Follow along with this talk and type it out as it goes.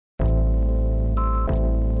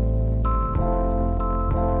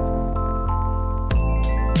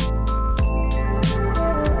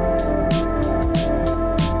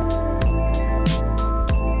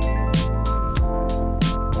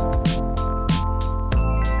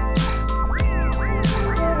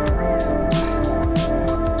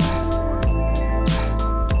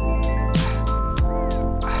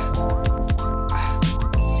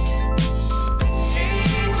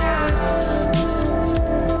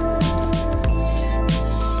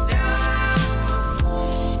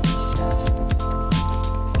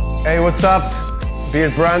what's up?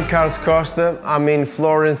 Beardbrand, Carlos Costa. I'm in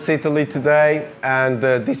Florence, Italy today, and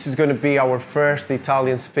this is going to be our first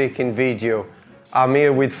Italian-speaking video. I'm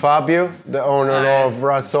here with Fabio, the owner of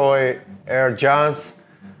Rasoi Hair Jazz.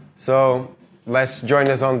 So let's join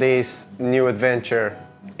us on this new adventure,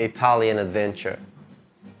 Italian adventure.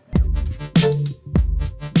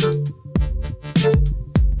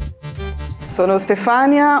 Sono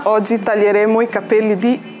Stefania, oggi taglieremo i capelli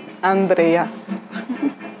di Andrea.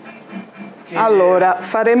 Allora,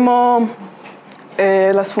 faremo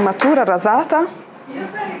la sfumatura rasata,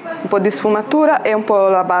 un po' di sfumatura e un po'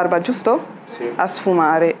 la barba, giusto? Sì. A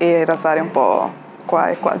sfumare e rasare un po' qua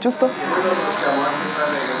e qua, giusto? Possiamo anche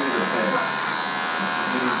fare, capito, se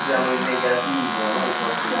utilizziamo il negativo, in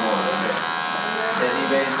qualche modo, se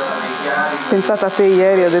diventano dei chiari... Pensate a te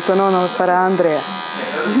ieri, ho detto no, non sarà Andrea.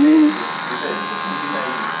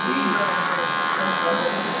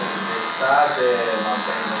 L'estate va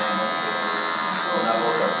bene una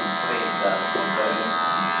cosa più fredda,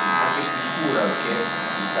 anche più scura perché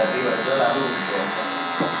arriva già la luce.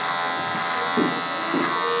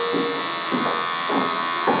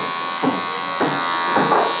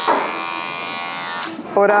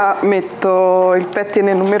 Ora metto il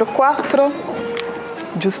pettine numero 4,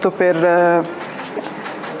 giusto per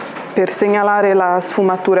segnalare la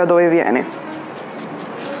sfumatura dove viene.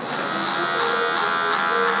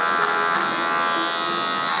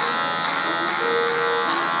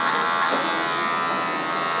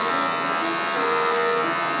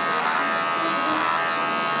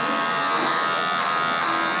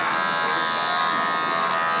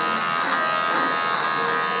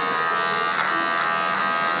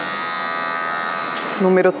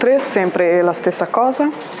 Numero 3, sempre la stessa cosa.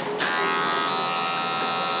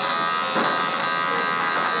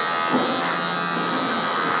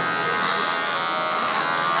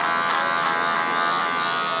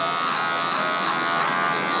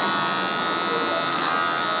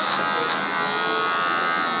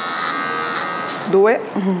 Due.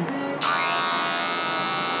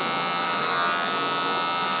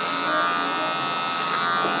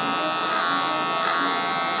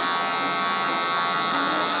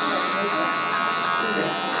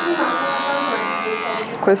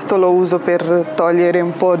 Questo lo uso per togliere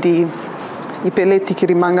un po' i pelletti che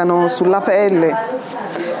rimangano sulla pelle,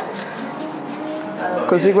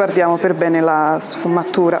 così guardiamo per bene la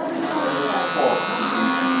sfumatura.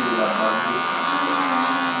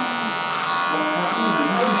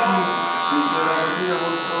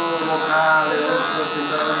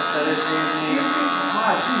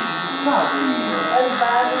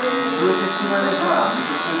 Due settimane fa mi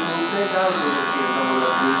sono preso un peccato perché avevo la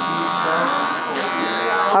regista.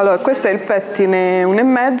 Allora, questo è il pettine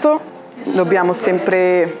 1,5, dobbiamo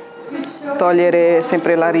sempre togliere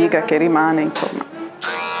sempre la riga che rimane, insomma.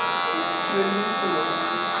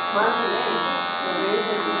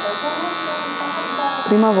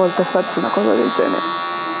 Prima volta fatti una cosa del genere.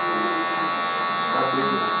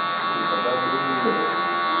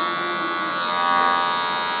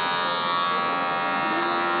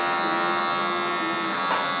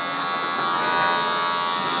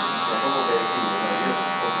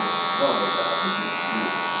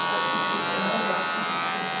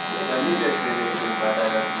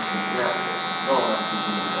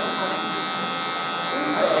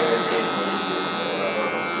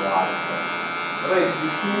 Però il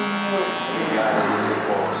disegno è delle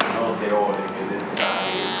cose, no? Teoriche,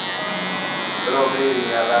 dettagli. Però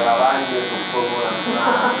vedi alla lavagna sono proprio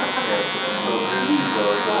naturale, cioè sono felice,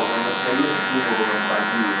 cioè io scrivo come un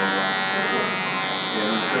bambino, cioè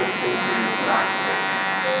non c'è il senso di tratto.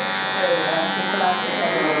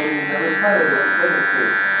 Devo fare perché?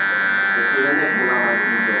 Perché non è una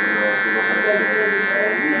matita che lo farei,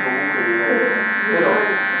 io comunque però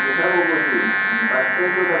diciamo così,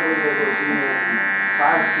 partendo da quelle così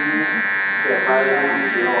facili per fare un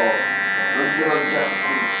no, non ce l'ho già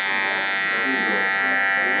scritto, capito?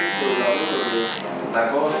 Questo è un lavoro che la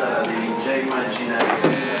cosa la devi già immaginare.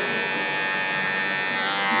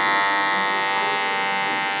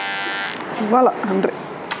 Voilà, Andrea.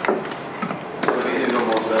 Questo video l'ho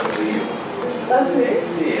montato io. Ah sì?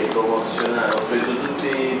 Sì, è promozionale, ho preso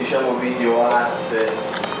tutti, diciamo, video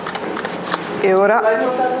arte. E ora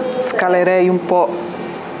scalerei un po'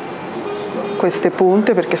 queste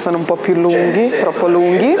punte perché sono un po' più lunghi, cioè, troppo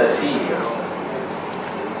lunghi.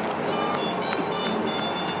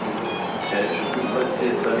 Cioè, c'ho più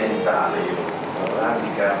pazienza mentale io, la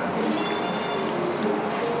pratica.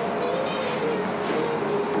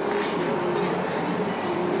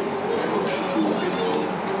 Subito.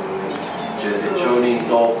 Cioè, se c'è un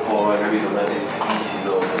intoppo, hai capito, una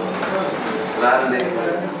visito, tranne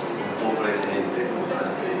presente,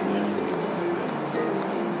 importante in ogni gruppo.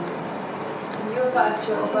 Io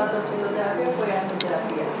ho fatto fisioterapia e poi anche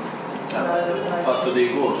terapia. Ho fatto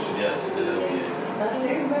dei corsi di arte terapia.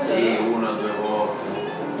 Sì, 1 o 2 volte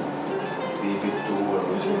di pittura,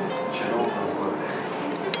 così. Ce n'ho ancora.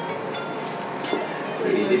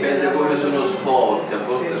 Sì, dipende come sono svolte, a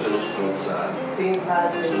volte sono stronzate. Sì,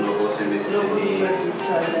 infatti. Sono cose messe lì. Sì,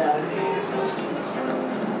 sono stronzate.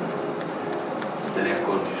 Te ne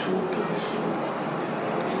accorgi subito che sono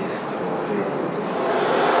minestroni.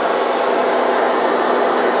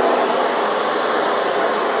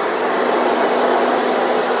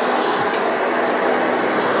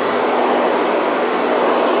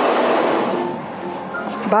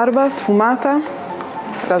 Barba sfumata,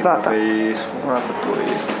 rasata. Fai sfumata poi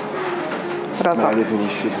Rasata. la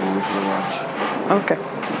definisci su come ce lo mangi. Ok.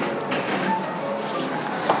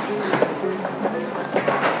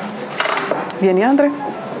 Vieni Andre.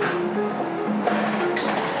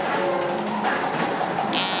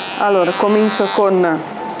 Allora, comincio con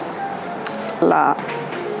la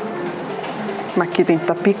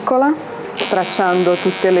macchia piccola, tracciando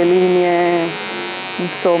tutte le linee,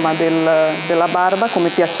 insomma, della barba come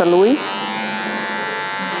piace a lui.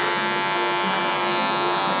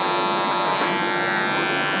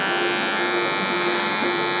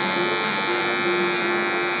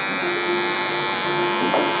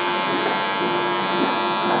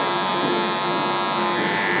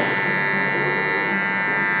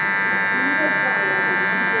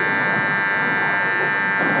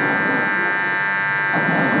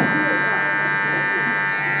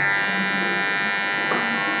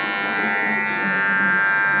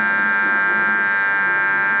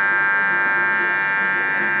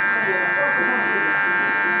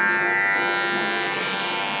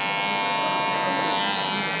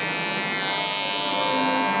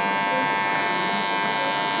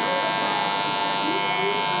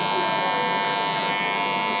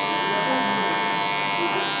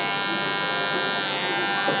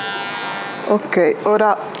 Ok,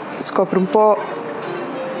 ora scopro un po'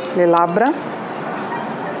 le labbra.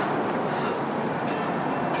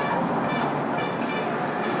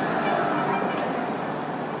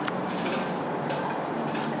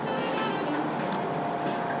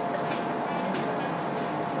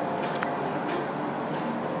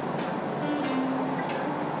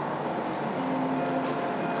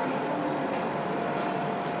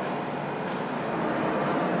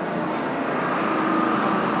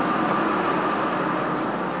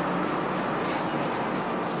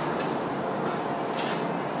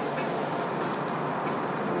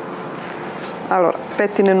 Allora,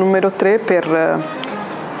 pettine numero 3 per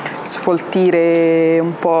sfoltire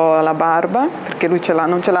un po' la barba, perché lui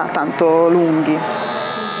non ce l'ha tanto lunghi.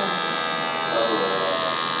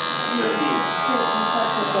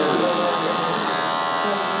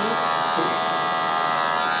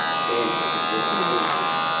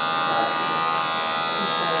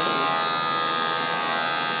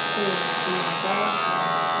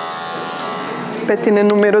 Pettine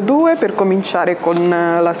numero 2 per cominciare con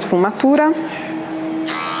la sfumatura.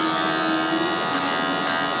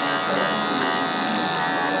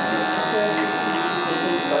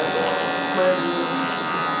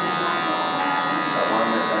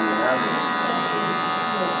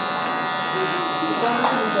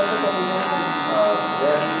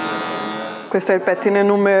 Questo è il pettine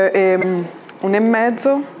numero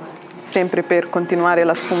 1,5, sempre per continuare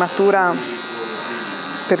la sfumatura,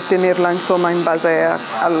 per tenerla insomma in base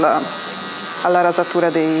alla rasatura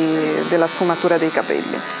della sfumatura dei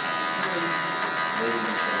capelli.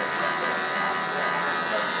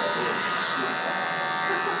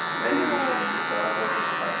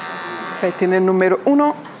 Pettine numero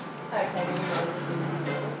 1.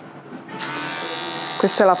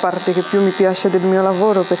 Questa è la parte che più mi piace del mio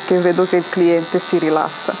lavoro perché vedo che il cliente si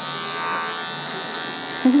rilassa.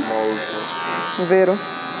 Molto. È vero?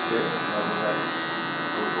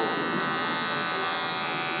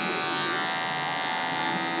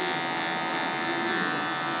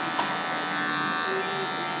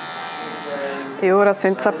 E ora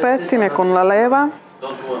senza pettine con la leva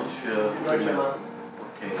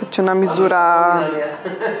faccio una misura,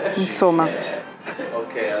 insomma.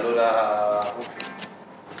 Ok, allora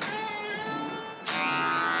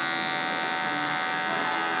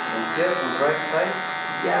Yeah, on the right side.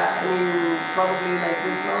 Yeah, I mean, probably like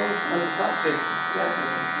this long on the top. Yeah.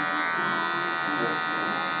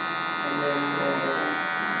 And then,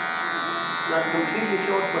 not completely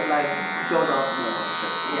short, but like short off.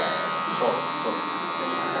 Yeah. Short.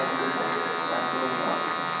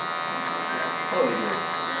 holiday.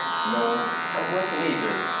 No, I'm working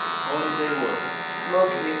either. Holiday work.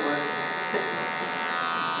 Mostly work.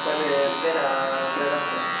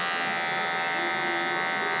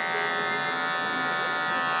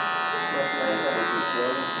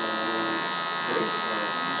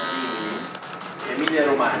 Emilia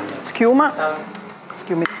Romagna. Schiuma.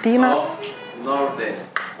 Schiumettina. No,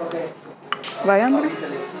 nord-est. Okay. Vai Andrea.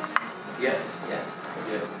 Yeah.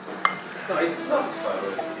 No, it's not far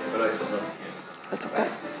away here, but it's not here. That's okay.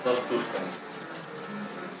 It's not Tuscany.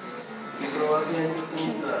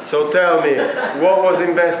 So tell me, what was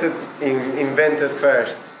invented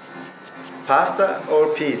first? Pasta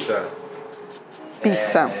or pizza?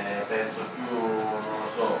 Pizza. Penso più, non lo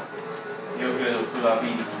so, io credo più la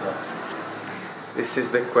pizza. This is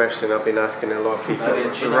the question I've been asking a lot of people. La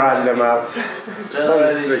regina Random out. Già la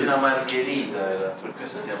regina Margherita, per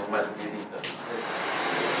questo siamo Margherita.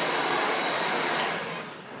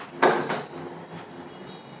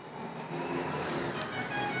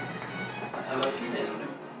 Alla fine non è...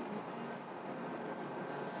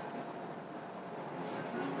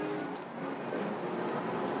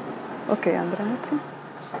 Ok Andrea, grazie.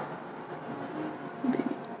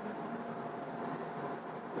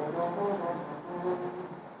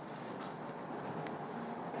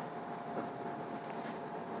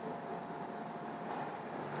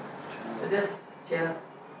 Yeah.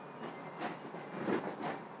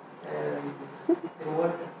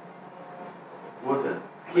 Water. Water.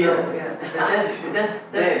 Yeah.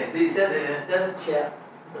 That chair.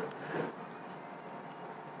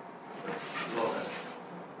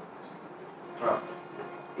 Trump.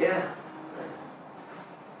 Yeah.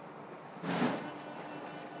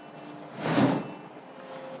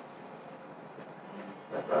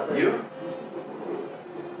 You?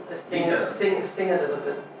 Sing a little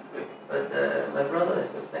bit. But my brother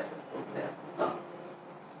is a saxophone player. Oh.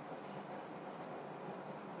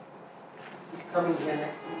 He's coming here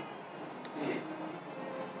next week.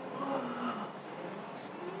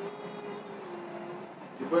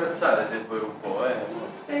 Ti puoi alzare se vuoi un po',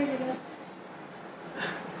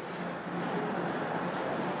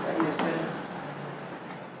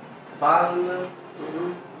 Pal.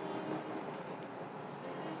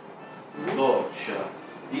 Doccia.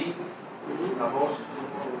 Di. Apostolo.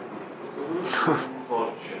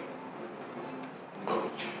 Force.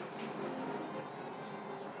 Doccia.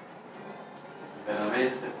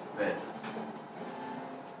 Veramente bello.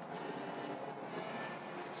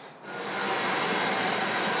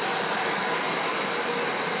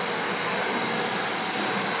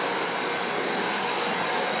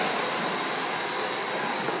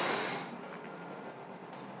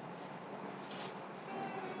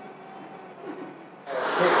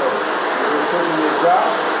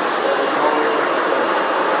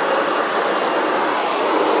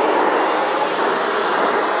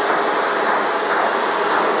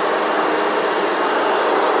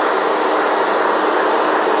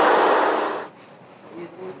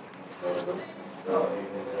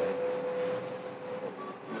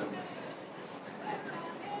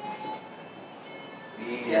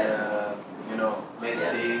 You know,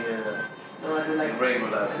 messy, No, I don't like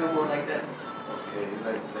irregular. I don't want like this. Okay,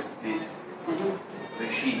 like this.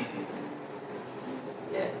 Precisi.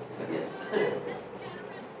 Yeah, yes.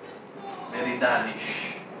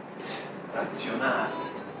 Meridanish. Razionali.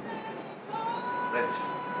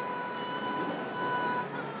 Razionali.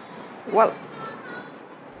 Well.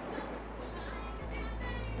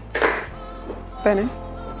 Bene.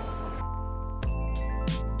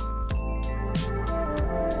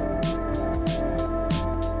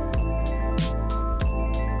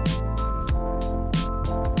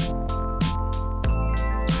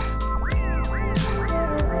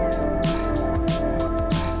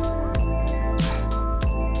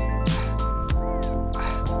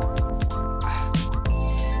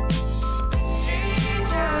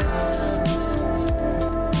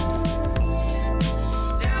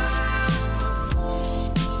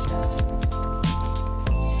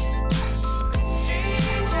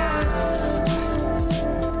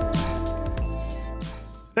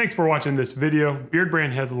 Thanks for watching this video.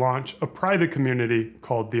 Beardbrand has launched a private community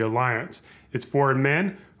called The Alliance. It's for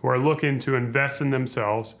men who are looking to invest in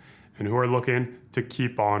themselves and who are looking to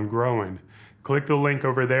keep on growing. Click the link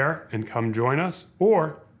over there and come join us,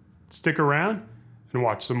 or stick around and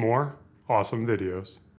watch some more awesome videos.